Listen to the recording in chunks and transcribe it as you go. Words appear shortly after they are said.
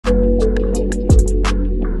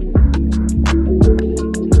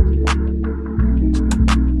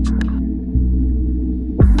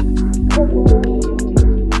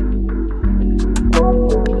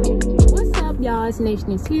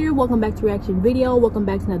is here. Welcome back to reaction video. Welcome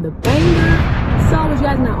back to another banger. So as you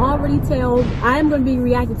guys can already tell, I am going to be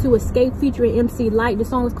reacting to Xscape featuring MC Lyte. The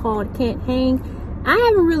song is called Can't Hang. I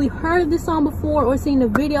haven't really heard of this song before or seen the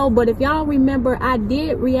video, but if y'all remember, I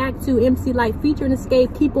did react to MC Lyte featuring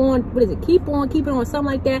Xscape. Keep on, what is it? Keep on, something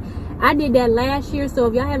like that. I did that last year, so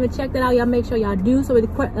if y'all haven't checked that out, y'all make sure y'all do. So the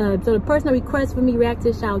person that requests for me react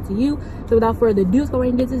to, shout out to you. So without further ado, let's go right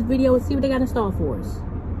and get this video and see what they got in store for us.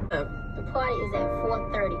 The party is at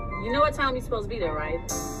 4:30. You know what time you're supposed to be there, right?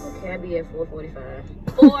 Okay, I'll be at 4:45.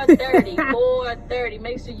 4:30, 4:30.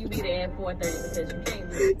 Make sure you be there at 4:30 because you can't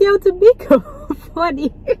be. Yo, Tamika,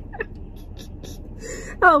 funny.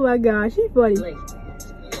 Oh my gosh, she's funny. Alright,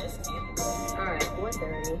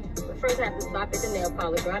 4:30. But first I have to stop at the nail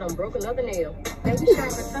polish. I done broke another nail. Baby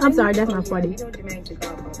shower. I'm sorry, that's not funny. You know what you made your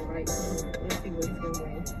godfather, right? Let's see what he's gonna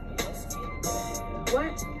bring.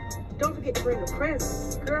 What? Don't forget to bring the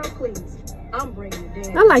presents. Girl, please. I'm bringing you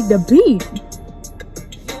down. I like the beat.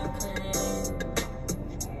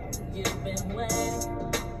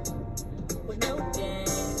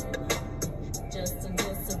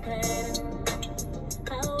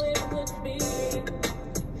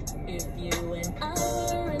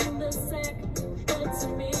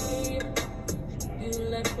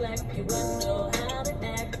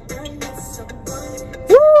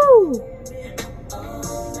 Woo!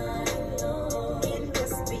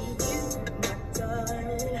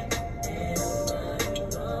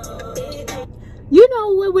 You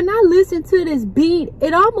know what, when I listen to this beat,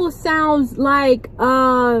 it almost sounds like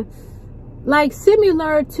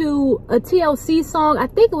similar to a TLC song. I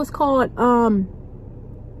think it was called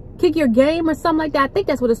Kick Your Game or something like that. I think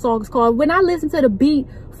that's what the song is called. When I listen to the beat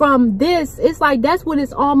from this, it's like that's what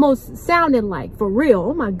it's almost sounding like, for real.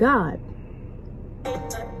 Oh my god.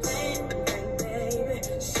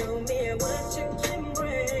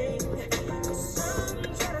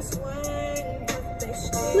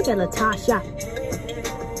 Look at Latasha.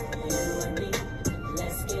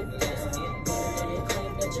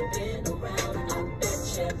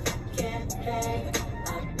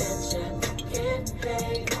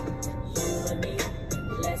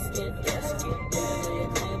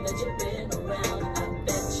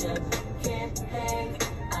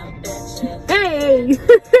 Hey.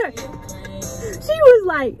 She was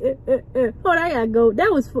like, hold on, I gotta go. That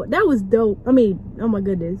was dope. I mean, oh my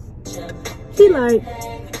goodness. She like,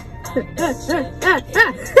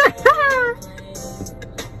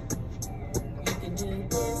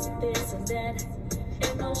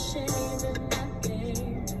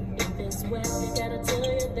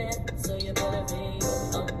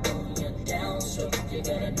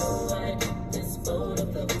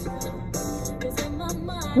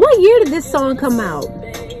 what year did this song come out?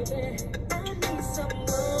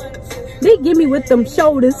 They give me with them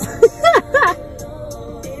shoulders.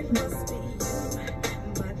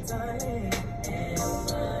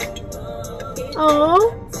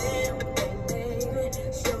 Oh.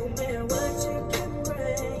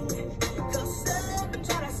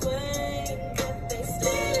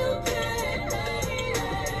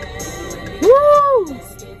 Woo.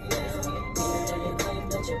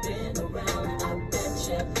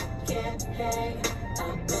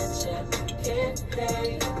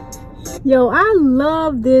 Yo, I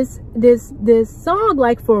love this song,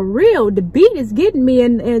 like, for real. The beat is getting me,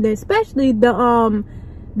 and especially the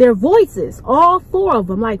their voices, all four of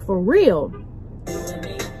them, like, for real.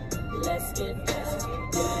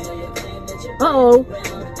 Uh-oh.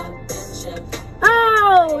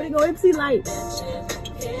 Oh, there go MC Lyte.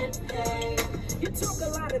 You talk a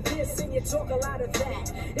lot of this and you talk a lot of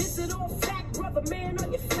that. Is it all fact, brother man, or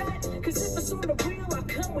you fat? Cause if it's on the real, I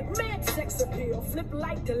come with mad sex appeal. Flip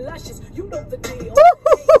like the luscious, you know the deal.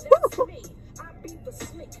 Hey, that's me. I be the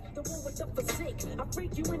slick, the one with the physique. I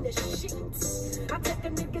freak you in the sheets. I take a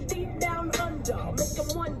nigga deep down under, make him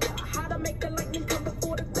wonder how to make the lightning come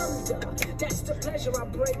before the thunder. That's the pleasure I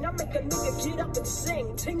bring. I make a nigga get up and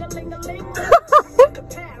sing. Ting-a-ling-a-ling.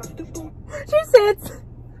 She said,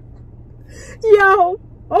 yo,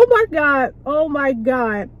 oh my god, oh my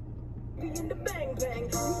god.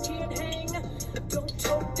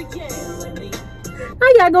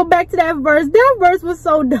 I gotta go back to that verse. That verse was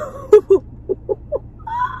so dope.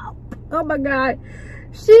 Oh my god.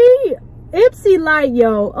 MC Lyte,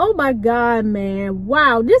 yo. Oh my god, man.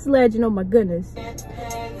 Wow, this legend, oh my goodness.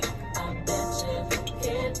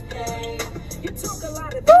 You talk a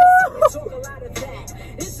lot of this, you talk a lot of that.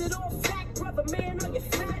 Is it all fact, brother man, or you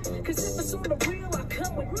fat? Cause if it's on the real, I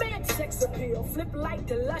come with mad sex appeal. Flip like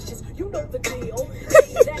the luscious, you know the deal.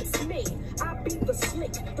 Hey, that's me. I be the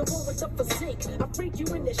slick, the one with the physique. I freak you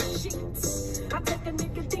in the sheets. I take a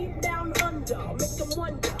nigga deep down under. under. Make them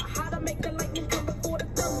wonder how to make the lightning come before the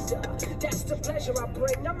thunder. That's the pleasure I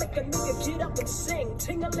bring. I make a nigga get up and sing.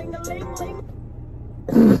 Ting-a-ling-a-ling-ling.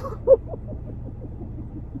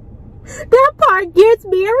 That part gets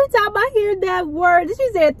me every time I hear that word. She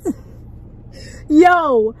said,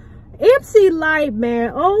 yo, MC Lyte,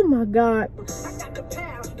 man. Oh my God. I got the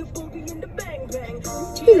pound, the boogie and the bang bang.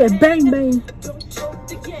 She said bang bang. Don't talk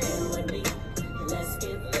the game with me. Let's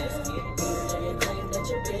get you claim that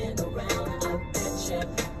you've been around. I bet you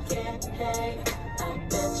can't hang. I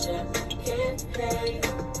bet you can't hang.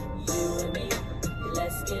 You and me.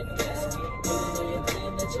 Let's get you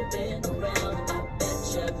claim that you've been around. I bet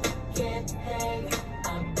you can't hang. I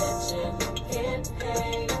bet you can't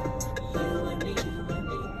hang. You and me, you and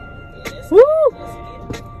me. Let's Woo!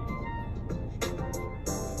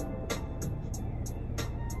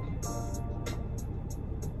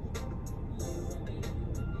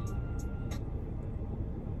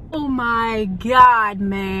 Oh my God,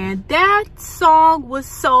 man. That song was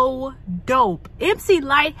so dope. MC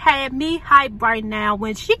Lyte had me hyped right now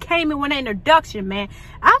when she came in with an introduction, man.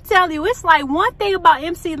 I'm telling you, it's like one thing about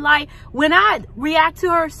MC Lyte, when I react to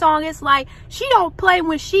her song, it's like she don't play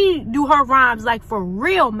when she do her rhymes, like for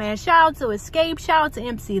real, man. Shout out to Xscape, shout out to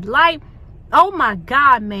MC Lyte. Oh my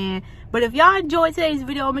God, man. But if y'all enjoyed today's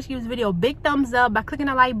video, make sure you give this video a big thumbs up by clicking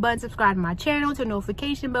the like button, subscribe to my channel, to the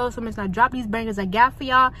notification bell so I'm not drop these bangers I got for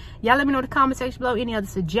y'all. Y'all let me know in the comment section below any other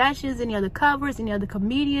suggestions, any other covers, any other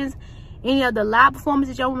comedians, any other live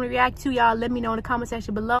performances y'all want me to react to. Y'all let me know in the comment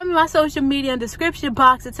section below. My social media in the description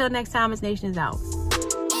box. Until next time, this nation is out.